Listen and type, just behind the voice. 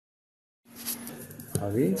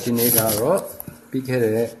Abi dine karo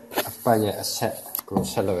pikere apaya asset ko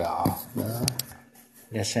salo ya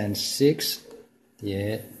lesson 6 ye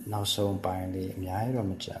now so ပိုင်းလေးအများကြီးတော့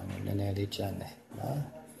မကြမ်းဘူးနည်းနည်းလေးကြမ်းတယ်နော်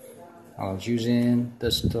using the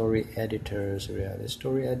story editor ဆိုရယ်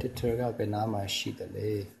story editor ကဘယ်နာမှာရှိတယ်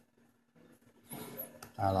လဲ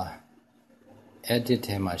ဟာလား edit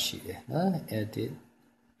ထဲမှာရှိတယ်နော် edit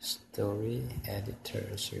story editor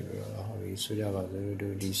ဆိုတော့ဟိုဒီဆိုကြပါစို့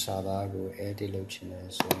တို့ဒီစာသားကို edit လုပ်ချင်တယ်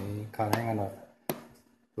ဆိုရင်ခါတိုင်းကတော့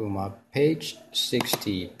ဟိုမှာ page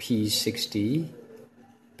 60 p60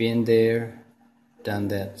 been there done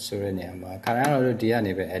that ဆိုရနေမှာခါတိုင်းတော့ဒီက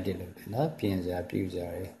နေပဲ edit လုပ်တယ်နော်ပြင်စရာပြုစရာ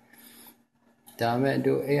တွေဒါမဲ့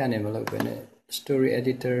တို့အဲ့ကနေမလုပ်ဘဲနဲ့ story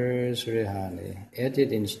editor ဆိုတဲ့ဟာလေ edit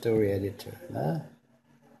in story editor နော်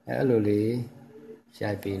အဲ့လိုလေး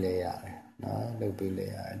ရိုက်ပေးလေရတယ်နော်လုပ်ပေးလေ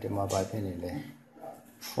ရတယ်ဒီမှာဘာဖြစ်နေလဲ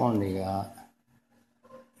font တွေက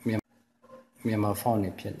မြန်မာ font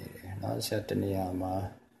တွေဖြစ်နေတယ်နော်ဆက်တနေရာမှာ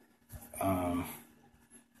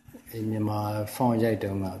မြန်မာ font ရိုက်တု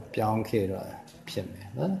န်းကပြောင်းခဲ့တော့ဖြစ်မယ်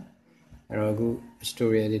နော်အဲ့တော့အခု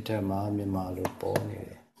story editor မှာမြန်မာလိုပေါ်နေ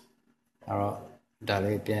တယ်အဲ့တော့ဒါ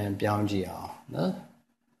လေးပြန်ပြောင်းကြည့်အောင်နော်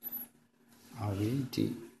ဟုတ်ပြီဒီ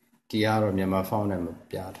ကတော့မြန်မာ font နဲ့မ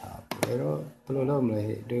ပြထားဘူးအဲ့တော့ဘယ်လိုလုပ်မလဲ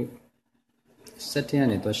တို့ setting က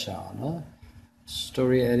နေတော့ရှာအောင်နော်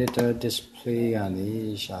story editor display ကနေ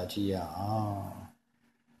ရှာကြည့်ရအောင်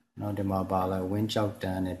နော်ဒီမှာပါလဲ win ကြောက်တ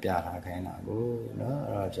န်းနဲ့ပြထားခိုင်းတာကိုနော်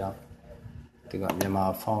အဲ့တော့ကြောင့်ဒီကမြန်မာ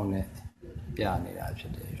font နဲ့ပြနေတာဖြ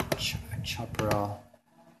စ်တယ်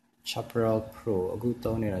Chaparral Pro အခု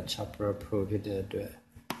သုံးနေတာ Chaparral Pro ဖြစ်တဲ့အတွက်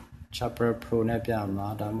Chaparral Pro နဲ့ပြမှာ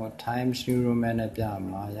ဒါမှမဟုတ် Times New Roman နဲ့ပြ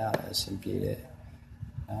မှာရတယ်အဆင်ပြေတယ်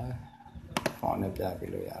နော် font နဲ့ပြ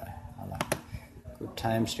ပြီးလို့ရတယ်ဟုတ်လားအခု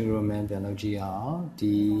Times New Roman ပြန်လုပ်ကြည့်အောင်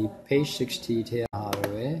ဒီ page 60ထဲဟာ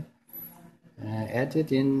ပဲ edit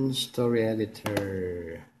in story editor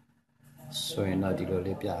ဆိုရင်တော့ဒီလို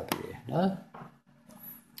လေးပြပြီးတယ်နော်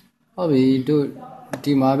ဟုတ်ပြီတို့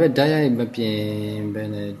ဒီမှာပဲဓာတ်ရိုက်မပြင်ပဲ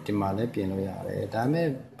နဲ့ဒီမှာလည်းပြင်လို့ရတယ်ဒါပေမဲ့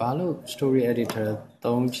ဘာလို့ story editor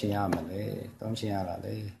သုံးချင်ရမလဲသုံးချင်ရတာ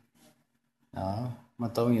လေနော်မ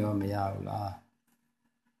သုံးရင်မရဘူးလား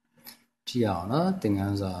ကြည့်အောင်နော်သင်ခ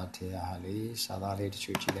န်းစာထဲဟာလေးစာသားလေးတ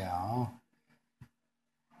ချို့ကြည့်လိုက်အောင်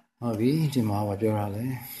ဟုတ်ပြီဒီမှာဘာပြောရလဲ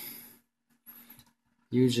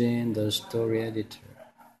using the story editor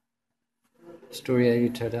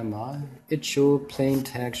ထဲမှာ it show plain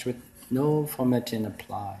text with no formatting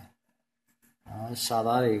apply စာ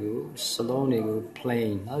သားတွေကိုစလုံးတွေကို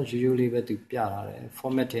plain နော် usually ပဲသူပြထားတယ်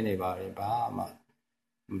formatting တွေပါတယ်ဘာမှ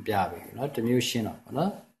မပြဘူးเนาะတစ်မျိုးရှင်းတော့ပေါ့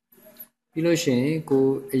နော်ပြီးလို့ရှိရင်ကို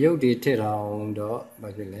အယုတ်တွေထည့်ထားအောင်တော့ဘာ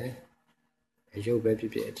ဖြစ်လဲအယုတ်ပဲဖြ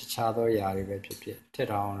စ်ဖြစ်တခြားသောຢာတွေပဲဖြစ်ဖြစ်ထည့်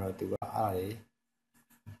ထားအောင်တော့သူကအားတွေ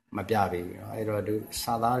မပြပေးဘူးเนาะအဲ့တော့သူ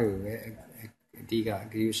စာသားတွေကိုပဲအဓိက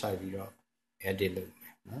ဂရုစိုက်ပြီးတော့ edit လုပ်မ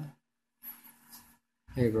ယ်နော်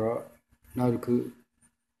အဲ့တော့နောက်တစ်ခု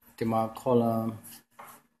ဒီမှာ column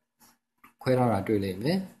ခွဲထားတာတွေ့လိမ့်မ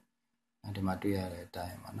ယ်ဒီမှာတွေ့ရတဲ့အတို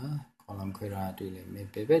င်းပါနော် column ခွဲထားတာတွေ့လိမ့်မယ်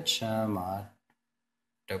ဘယ်ဘက်ချမ်းမှာ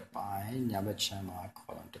တစ်ပိုင်းညာဘက်ချမ်းမှာ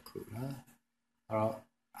column တစ်ခုနော်အဲ့တော့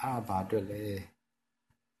အားဘာတွေ့လဲ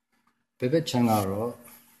ဘယ်ဘက်ချမ်းကတော့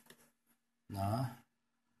နော်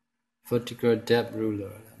vertical depth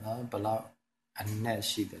ruler နော်ဘယ်လောက်အနက်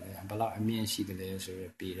ရှိတယ်လဲဘယ်လောက်အမြင့်ရှိတယ်လဲဆိုရ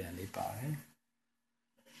ပြည်တယ်လေးပါတယ်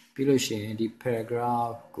ပြီးလို့ရှိရင်ဒီ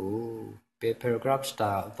paragraph ကိုဘယ် paragraph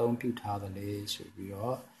style အသုံးပြုထားတယ်လဲဆိုပြီး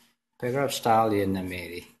တော့ paragraph style ရဲ့နာမည်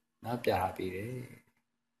တွေနော်ပြထားပြီးတယ်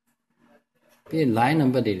ပြီး line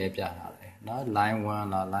number တွေလည်းပြထားတယ်နော် line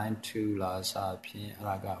 1လား line 2လားစသဖြင့်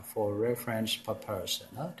အဲ့ဒါက for reference purpose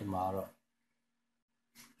နော်ဒီမှာတော့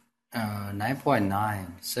9.9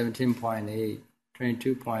 17.8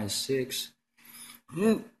 22.6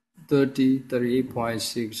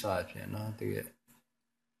 33.6 စသဖြင့်နော်ဒီရဲ့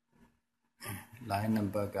line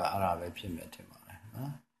number ကအဲ့ဒါပဲဖြစ်မယ်ထင်ပါတယ်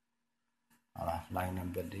နော်ဟုတ်လား line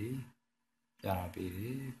number တွေပြထားပြီး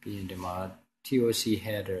ပြီးရင်ဒီမှာ TOC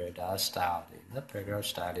header ဒါ style တွေနော် paragraph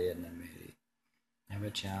style ရဲ့နာမည်တွေညဘ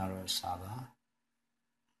က်ချမ်းကတော့စာသား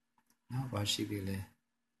နော်ဘာရှိပြီလဲ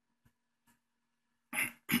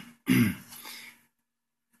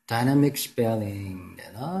dynamic spelling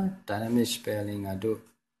နော် dynamic spelling ကတို့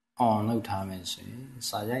on လုပ်ထားမယ်ဆိုရင်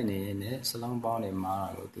စာရိုက်နေရင်လည်းစလုံးပေါင်းတွေမှားတာ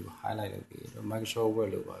ကိုသူ highlight လုပ်ပြီးတော့ Microsoft Word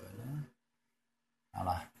လို့ပါပဲနော်ဟုတ်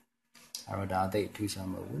လားအဲ့တော့ဒါအသိအထူးဆန်း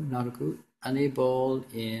မဟုတ်ဘူးနောက်တစ်ခု enable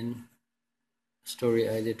in story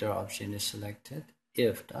editor option is selected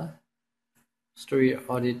if the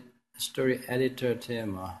story editor ထဲ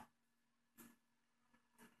မှာ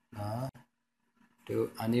နော်တို့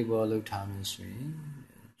enable လုပ်ထားမယ်ဆိုရင်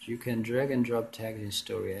You can drag and drop text in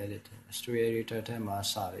story editor. Story editor ထဲမှာ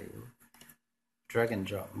စာတွေကို drag and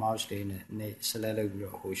drop mouse လေးနဲ့ select လုပ်ပြီး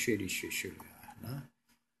တော့ဟိုရွှေ့လို့ရွှေ့လို့ရတယ်နော်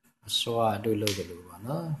အစောကတို့လုပ်တယ်လို့ပါ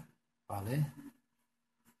နော်ပါလေ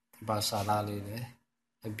ဒီပါစာသားလေးလေ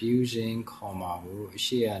abusing comma ကိုအ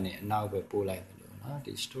ရှေ့ကနေအနောက်ပဲပို့လိုက်တယ်လို့နော်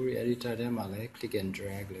ဒီ story editor ထဲမှာလည်း click and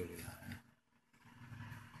drag လုပ်လို့ရတယ်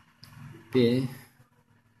ပြီး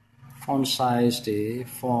font size တွေ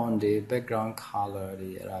font တွေ background color တွေ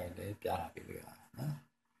အဲ့ဒါတွေလည်းပြတာပြလို့ရတယ်နော်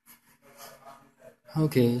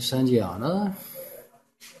Okay စမ်းကြည့်အောင်နော်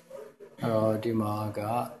အဲ့တော့ဒီမှာက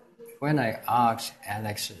when I asked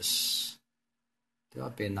Alexis သူက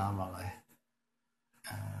ပြန်နားမှာလဲ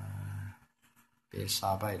ပြန်စာ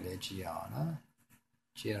ပိုက်လည်းကြည့်အောင်နော်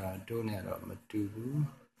ကြည့်ရတော့နဲ့တော့မတူဘူး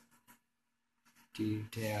ဒီ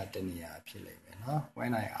ထဲကတနေရာဖြစ်လိမ့်မယ်နော်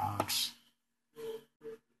when I asked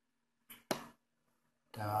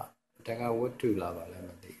ဒါကဝတ္ထုလာပါလဲမ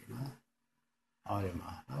သိဘူးနော်အော်ဒီ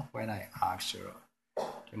မှာနော် when I asked ဆိုတော့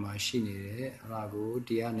ဒီမှာရှိနေတယ်အဲ့ဒါကို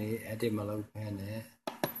ဒီကနေ edit မလုပ်ဘဲနဲ့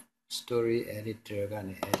story editor က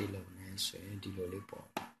နေ edit လုပ်မယ်ဆိုရင်ဒီလိုလေးပေါ့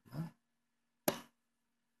နော်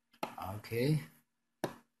okay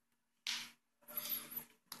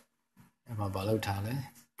အဲ့မှာဘာလုပ်ထားလဲ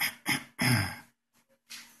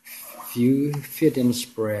view fit and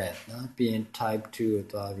spread နော်ပြီးရင် type 2ကို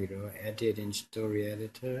သွားပြီးတော့ edit in story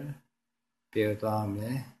editor ပြောသွားမ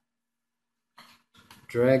ယ်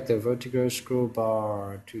drag the vertical scroll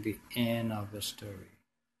bar to the end of the story.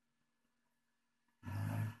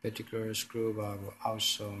 Vertical scroll bar ကိုအောက်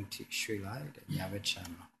ဆုံးထိရွှေ့လိုက်တယ်ညာဘက်ခြ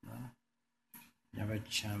မ်းမှာနော်ညာဘက်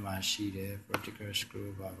ခြမ်းမှာရှိတဲ့ vertical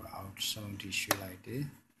scroll bar ကိုအောက်ဆုံးထိရွှေ့လိုက်တယ်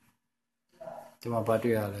ဒီမှာဘာ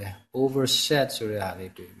တွေ့ရလဲ overset ဆိုတဲ့ဟာ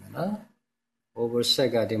လေးတွေ့မယ်နော် overset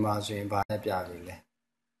ကဒီမှာဆိုရင်ဘာနဲ့ပြလေးလဲ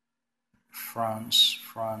France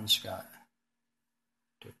က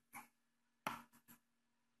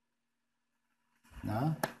နော်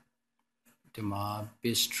ဒီမှာ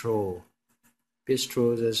bistro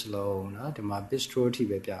ဆိုစလုံးနော်ဒီမှာ bistro အထိ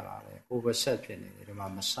ပဲပြတာလေ overset ဖြစ်နေတယ်ဒီမှာ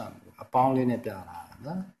မဆန့်ဘူးအပေါင်းလေးနဲ့ပြတာ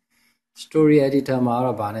နော် story editor မှာ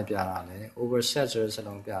တော့ဘာနဲ့ပြတာလဲ overset ဆိုတဲ့စ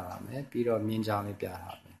လုံးပြတာမယ်ပြီးတော့မြင်းချောင်းလေးပြ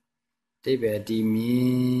တာမယ်အဓိပ္ပာယ်ဒီမြ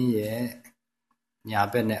င်းရဲ့ညာ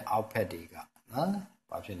ဘက်နဲ့အောက်ဘက်တွေကနော်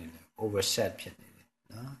ဘာဖြစ်နေလဲ overset ဖြစ်နေတယ်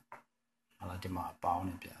နော်ဟာလာဒီမှာအပေါင်း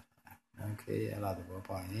နဲ့ပြတာ okay အဲ့ဒါသဘော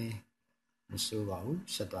ပေါက်ရင်မစိုးပါဘူး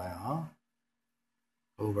ဆက်သွားရအောင်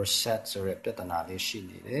overset ဆိုတဲ့ပြဿနာလေးရှိ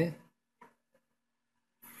နေတယ်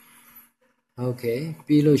okay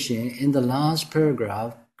ပြီးလို့ရှိရင် in the last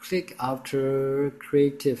paragraph click after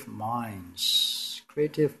creative minds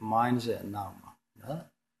ရဲ့နောက်မှာ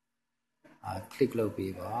နော်click လုပ်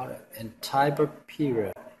ပြီးပါတဲ့ and type a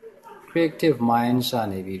period creative minds က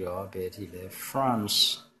နေပြီးတော့ဘယ်အထိလဲ France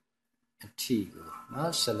အထိကို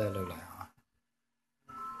နော် select လုပ်လိုက်အောင်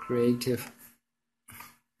creative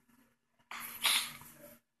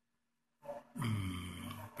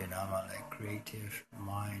ပြန်လာပါလေ creative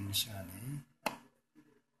minds ကနေ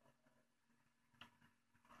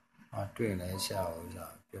တွေ့လဲရှာဦး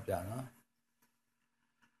စားပြောပြနော်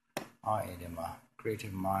အဲ့ဒီမှာ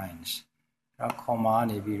creative minds အဲ့ comma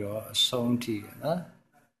နေပြီးတော့အဆုံးထိနော်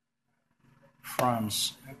France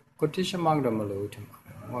quotation mark တော့မလို့ထင်ပါ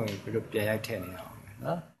ဘူးဟုတ်ပြီပြီးတော့ပြန်ရိုက်ထည့်နေအောင်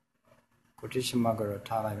နော် quotation mark ကတော့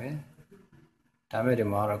ထားလိုက်မယ်ဒါပေမဲ့ဒီ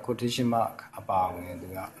မှာတော့ quotation mark အပါဝင်သူ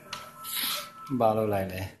ကဘာလို့လိုက်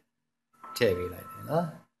လဲထည့်ပေးလိုက်တယ်နော်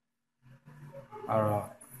အဲ့တော့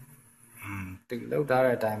သူလောက်ထား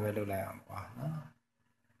တဲ့အတိုင်းပဲလုပ်လိုက်အောင်ကွာနော်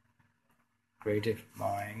creative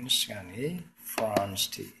minds ကနေ France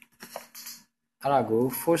ထိအဲ့ဒါကို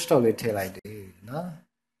full stop လေးထည့်လိုက်တယ်နော်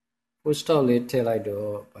full stop လေးထည့်လိုက်တော့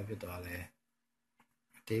ဘာဖြစ်သွားလဲ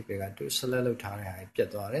အဓိပ္ပာယ်ကသူ select လုပ်ထားတဲ့ဟာပြတ်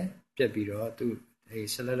သွားတယ်ပြတ်ပြီးတော့သူ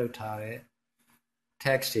select လုပ်ထားတဲ့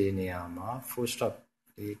text တွေနေရာမှာ full stop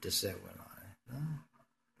လေးတစ်ဆက်ဝင်လာတယ်နော်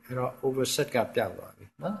အဲ့တော့ overset ကပြောက်သွားပြီ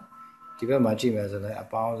နော်ဒီဘက်မှာကြည့်မယ်ဆိုရင်အ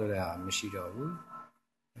ပေါင်းဆိုတဲ့ဟာမရှိတော့ဘူး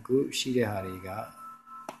အခုရှိတဲ့ဟာတွေက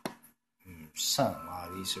ဆန့်သွား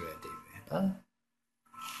ပြီဆိုတဲ့အဓိပ္ပာယ်နော်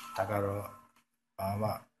ဒါကတော့ဘာမှ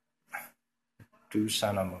ဒူးဆ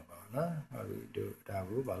န်းတော့မဟုတ်ပါဘူးနော်ဟုတ်ပြီတို့ဒါ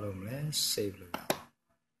ကိုဘာလုပ်မလဲ save လုပ်ရအောင်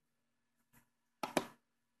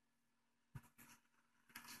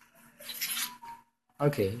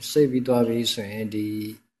okay save ပြီးသွားပြီဆိုရင်ဒီ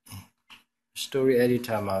story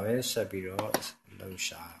editor မှာပဲဆက်ပြီးတော့လုပ်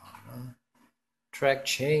ရှာအောင်နော် track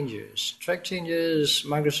changes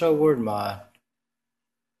Microsoft Word မှာ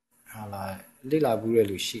ဟာလာလေ့လာဘူးတဲ့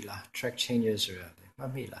လူရှိလား track changes ဆိုတာလေမှ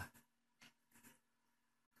တ်မိလား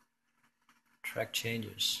track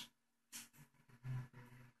changes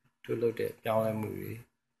တို့လုပ်တဲ့ပြောင်းလဲမှုတွေ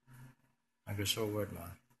Microsoft Word မှာ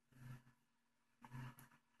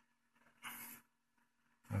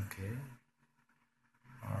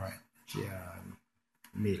Yeah,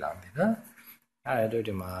 me la me na. I do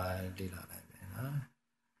the ma di la la me na.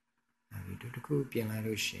 I do the cool pin like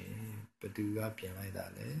lo shin, but do you pin like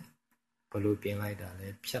that le? Blue pin like that le,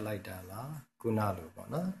 pia like that la, guna lo ba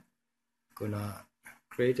na. Guna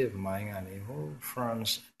creative mind ani ho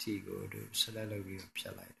France T go do select lo bi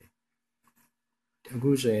pia like it. အခု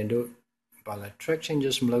ဆိုရင်တို့ဘာလဲ track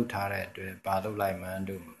changes မလုပ်ထားတဲ့အတွက်ဘာလုပ်လိုက်မှန်း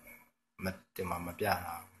တို့ဒီမှာမပြ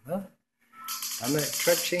တာဘူးเนาะဒါပေမဲ့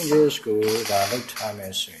track changes ကိုဒါလုပ်ထားမ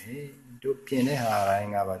ယ်ဆိုရင်တို့ပြင်တဲ့ဟာတို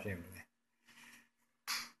င်းကဘာဖြစ်မလဲ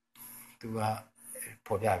သူက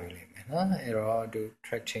ပေါ်ပြပေးလိမ့်မယ်เนาะအဲ့တော့တို့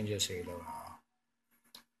track changes တွေလုပ်အောင်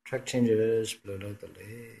track changes ဘယ်လိုလုပ်တယ်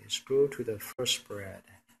လဲ scroll to the first spread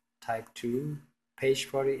type 2 page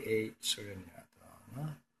 48ဆိုတဲ့နေရာတော့เนา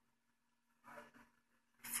ะ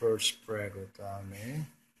first spread ကိုသွားမယ်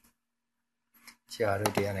ကြာ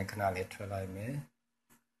တို့ဒီကနေခဏလေးထွက်လိုက်မယ်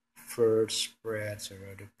first spread ဆို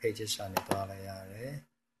တော့ဒီ pages ကနေသွားလိုက်ရတယ်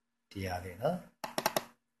ဒီဟာလေးနော်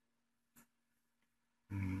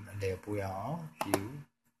အလဲပို့ရအောင် view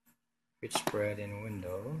which spread in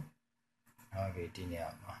window ဟုတ်ပြီဒီနေရာ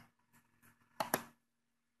မှာ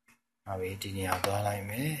ဟုတ်ပြီဒီနေရာသွားလိုက်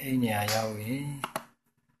မယ်အဲ့နေရာရောက်ရင်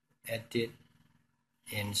edit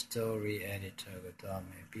in story editor ကိုသွားမ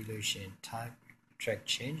ယ်ပြီးလို့ရှိရင် type track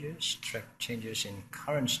changes in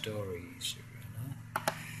current story ဆိုရနော်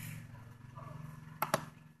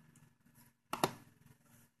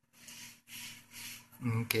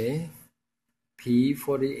okay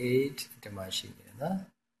p48 ဒီမှာရှိနေနော်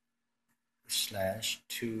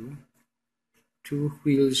 /2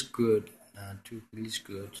 wheels good 2 wheels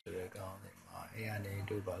good ဆိုတဲ့ကောင်လေးမှာအဲ့အနေ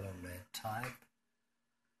တို့ဘာလုပ်မလဲ type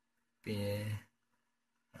ပြီးရင်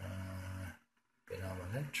ဘယ်တော့မှ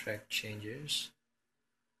လဲ track changes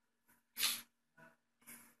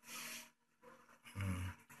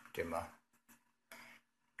ဒီမှာ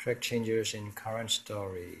track changes in current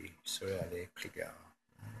story ဆိုရလေ click ရအောင်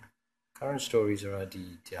current story ဆိုတာဒီ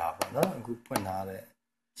ကြာပါเนาะအခုဖွင့်ထားတဲ့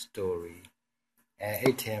story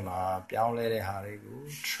အဲ့ထဲမှာပြောင်းလဲတဲ့ဟာတွေကို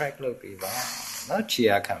track လုပ်ပေးပါเนาะခြေ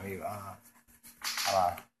ရခံပေးပါဟုတ်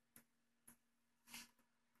လား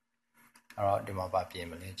အဲ့တော့ဒီမှာပါပြင်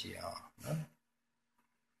မလဲကြည့်အောင်เนาะ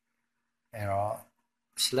အဲ့တော့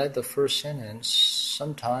select the first sentence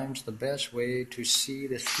sometimes the best way to see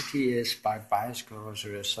the city is by bicycle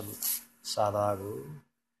ဆိုရယ်စာသားကို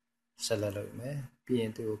select လုပ်မယ်ပြီးရ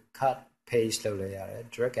င်သူကို cut paste လုပ်လိုက်ရတယ်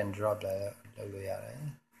drag and drop လည်းလုပ်လို့ရတယ်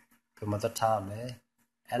ဒီမှာထားမယ်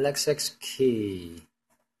LXXK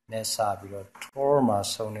နဲ့စပြီးတော့ tour မှာ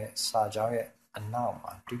ဆုံးတဲ့စာကြောင်းရဲ့အနောက်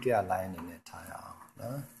မှာဒုတိယ line အနေနဲ့ထားရအောင်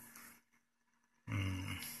နော်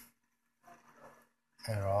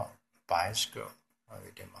အဲ့တော့ bicycle ဟုတ်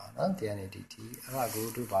ပြီဒီမှာနော်ဒီကနေဒီအဲ့ဒါကို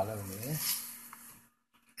တို့ဘာလုပ်မလဲ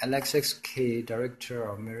LXXK director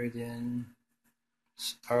of Meridian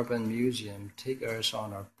Urban Museum take us on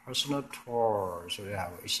a personal tour ဆိုတဲ့ဟာ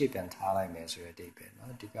ကိုအရှိပြန်ထားလိုက်မယ်ဆိုတဲ့အဓိပ္ပာယ်เนาะ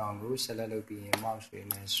ဒီကောင်ကို select လုပ်ပြီးရင် mouse လေး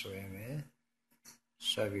နဲ့ဆွဲမယ်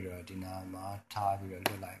ဆွဲပြီးတော့ဒီနာမှာထားပြီးတော့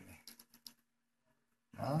လွတ်လိုက်မယ်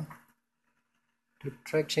เนาะဒီ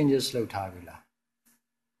track changes လုပ်ထားပြီလား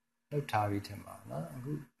လုပ်ထားပြီထင်ပါเนาะအ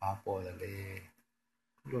ခုဘာပေါ်တယ်လဲ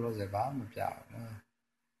ခုလောလောဆယ်ဘာမပြဘူးเนาะ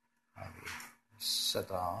ဟုတ်ပြီဆက်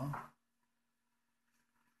တော့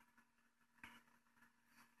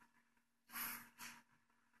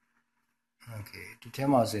Okay, the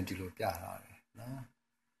theme is in the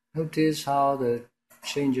Notice how the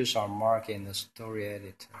changes are marked in the story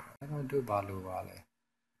editor. I don't do balu vale.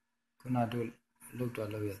 Kuna do look to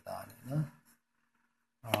look at that.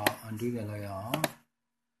 Undo the layer.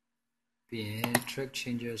 Being track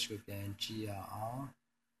changes with the GR.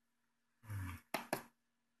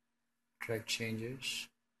 Track changes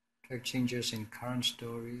in current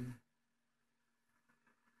story.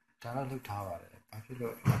 That look how I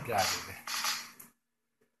feel like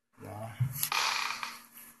no.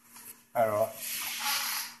 Alright.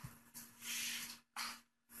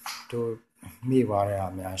 To me, what I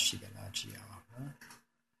am asking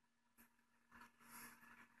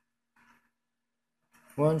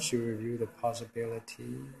once you review the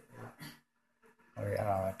possibility,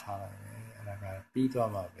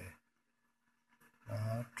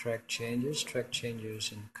 track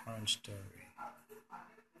changes in current story.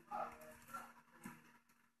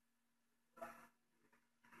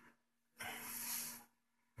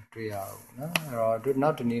 Do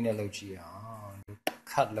not need a logia.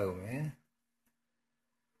 Cut low, eh?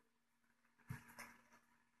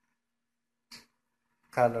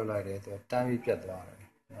 Cut low like that. Time we get there.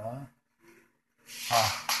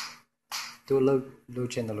 Do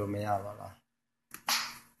look in the lumia.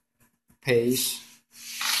 Pace.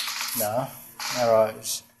 No.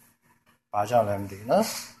 Alright. ဘာကြောင့်လဲမသိဘူးနော်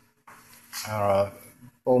အဲ့တော့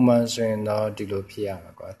ပုံမှန်ဆိုရင်တော့ဒီလိုဖြစ်ရ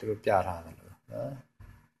မှာကွာသူတို့ပြထားတယ်လို့နော်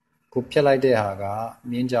ကိုဖြတ်လိုက်တဲ့ဟာက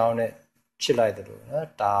မြင်းချောင်းနဲ့ချစ်လိုက်တယ်လို့နော်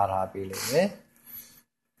တားထားပြီးလို့ပဲ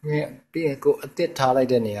ပြီးရင်ကိုအစ်စ်ထားလိုက်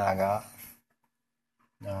တဲ့နေရာက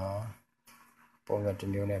နော်ပုံစံတ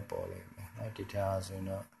စ်မျိုးနဲ့ပေါ်လိမ့်မယ်နော်ဒီထားဆိုရင်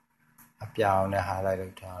တော့အပြောင်နဲ့ highlight လု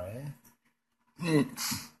ပ်ထားတယ်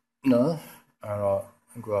နော်အဲ့တော့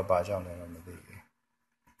အခုကဘာကြောင့်လဲတော့မသိဘူး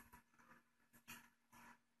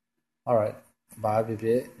alright ဘာဖြစ်ဖြ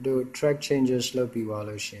စ်တို့ track changes လုပ်ပြီးသွား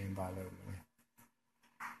လို့ရှိရင်ဘာလုပ်မလဲ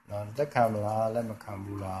နော်တက်ခံမလားလက်မခံ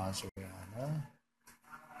ဘူးလားဆိုရနော်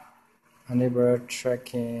enable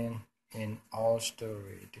tracking in all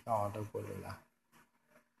story ဒီကောင်တော့ပို့လို့လား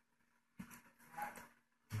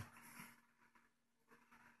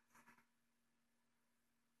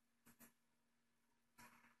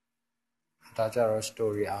ဒါကြတော့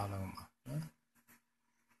story အားလုံးပါနော်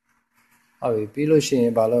ဟုတ်ပြီပြီးလို့ရှိရ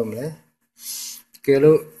င်ဘာလုပ်မလဲကဲ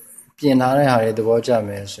လို့ပြင်ထားတဲ့ဟာတွေသဘောကျမ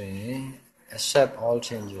ယ်ဆိုရင် accept all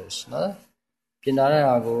changes နော်ပြင်ထားတဲ့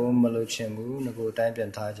ဟာကိုမလုပ်ချင်ဘူးငကိုအတိုင်းပြ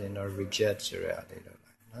န်ထားချင်တော့ reject ဆိုရတာလေးလုပ်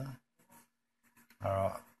လိုက်နော်အဲ့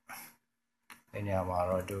တော့ဒီနေရာမှာ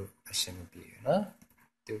တော့သူအဆင်မပြေဘူးနော်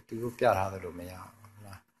သူကိုပြထားသလိုမရဘူး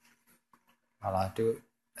လားဟာလားသူ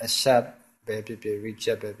accept ပဲဖြစ်ဖြစ်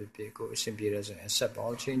reject ပဲဖြစ်ဖြစ်ကိုအဆင်ပြေတယ်ဆိုရင် accept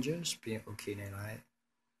all changes ပြီးရင် okay နေလိုက်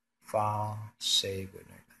file save ပဲ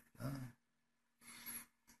နေလိုက်နော်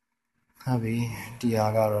ဟုတ်ပြီဒီဟာ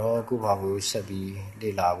ကတော့အခုဘာကိုဆက်ပြီး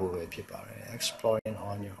လေ့လာဖို့ပဲဖြစ်ပါတယ် exploring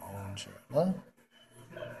on your own ဆိုတော့နော်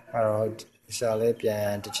အဲ့တော့ဒီစာလေးပြန်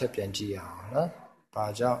တစ်ချက်ပြန်ကြည့်အောင်နော်ဘာ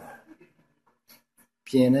ကြောင့်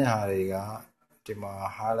ပြင်တဲ့ဟာတွေကဒီမှာ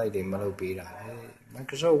highlight တွေမလုပ်ပေးတာလေ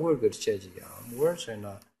Microsoft Word ကိုတစ်ချက်ကြည့်အောင် Word ဆိုရင်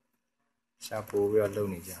တော့စာပို့ပြီးတော့လုပ်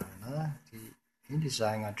နေကြတယ်နော်ဒီ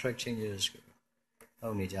InDesign က track changes ကိုလု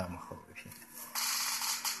ပ်နေကြမှာဟုတ်ပြီဖြစ်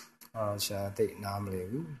ဆရာသိနားမလဲ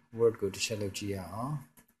ဘူး Word ကိုတစ်ချက်လုပ်ကြည့်ရအောင်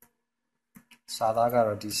စာသားက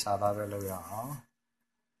တော့ဒီစာသားပဲလုပ်ရအောင်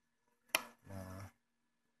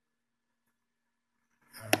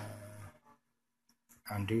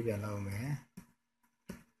undo ပြန်လုပ်မယ်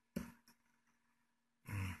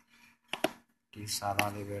ဒီစာ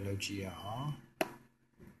သားလေးပဲလုပ်ကြည့်ရအောင်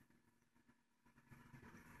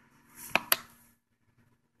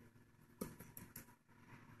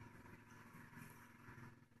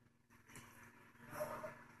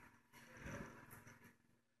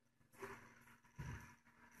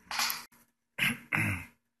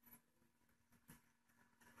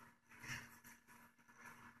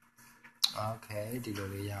Okay ဒီလို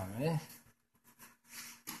လေးရမယ်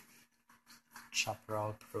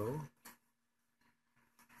Chaparral Pro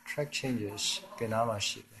track changes ကနားမှာ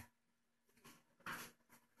ရှိတယ်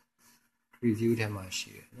review ထဲမှာရှိ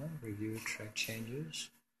တယ်နော် review track changes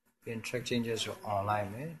ပြန် track changes ကို online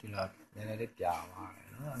မယ်ဒီလိုနည်းနည်းလေးပြပါတယ်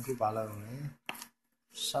နော်အခုဘာလုပ်လဲ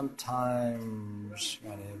sometimes ရ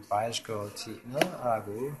တယ် bias quality နော်အဲ့ဒါ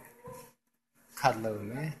ကို cut လုပ်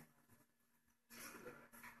မယ်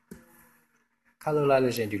ခါလို့လိုက်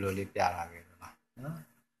လို့ရှိရင်ဒီလိုလေးပြထားခဲ့လို့လားနော်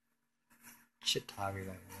ချစ်ထားခဲ့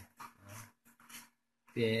လိုက်မယ်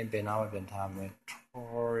ပြီးရင်ဘယ်နားမှာပြန်ထားမယ်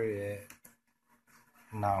Tor ရဲ့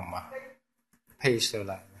နောက်မှာ paste လုပ်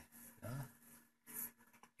လိုက်မယ်နော်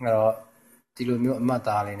အဲ့တော့ဒီလိုမျိုးအမှတ်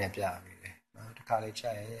သားလေးနဲ့ပြပေးတယ်နော်တစ်ခါလေးချ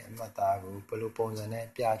က်ရင်အမှတ်သားကိုဘယ်လိုပုံစံနဲ့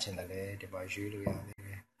ပြချင်တယ်လဲဒီမှာရွေးလို့ရသေးတ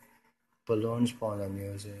ယ် balloons ပုံစံ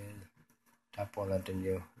မျိုးဆိုရင်ဒါပုံစံတစ်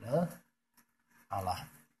မျိုးနော်ဟုတ်လား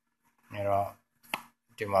အဲ့တော့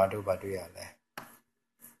ဒီမှာတို့ဘာတွေ့ရလဲ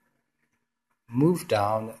move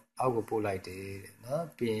down အောက်ကိုပို့လိုက်တယ်နော်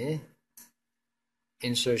ပြီးရင်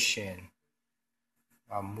insertion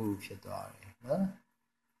move ဖြစ်သွားတယ်နော်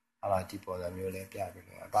ဟာလာဒီပေါ်စံမျိုးလေးပြပြီး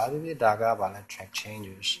လို့ဘာဖြစ်ဖြစ်ဒါကဘာလဲ track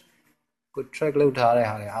changes ကို track လုပ်ထားတဲ့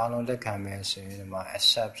ဟာတွေအားလုံးလက်ခံမယ်ဆိုရင်ဒီမှာ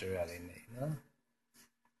accept ဆိုရလေးနေနော်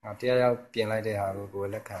တရားရောက်ပြင်လိုက်တဲ့ဟာကို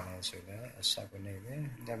လက်ခံလဲဆိုရင် accept ကိုနေမယ်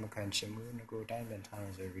လက်မခံချင်ဘူးငကိုတိုင်းပြန်ထားရ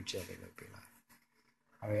င်ဆို reject လေးလုပ်ပေးလိုက်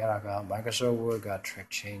အဲ့ဒါက Microsoft Word က track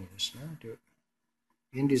changes နော်သူ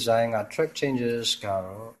InDesign က track changes က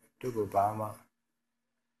တော့သူ့ကိုဘာမှ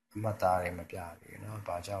အမှတ်သားတွေမပြဘူးเนาะ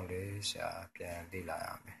ဘာကြောင့်လဲဆရာပြန်လေ့လာရ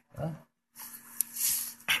မယ်နော်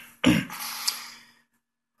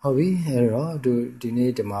ဟုတ်ပြီအဲ့တော့ဒီ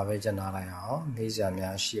နေ့ဒီမှာပဲကျန်လာလိုက်အောင်မေးစရာ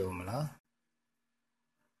များရှိအောင်မလား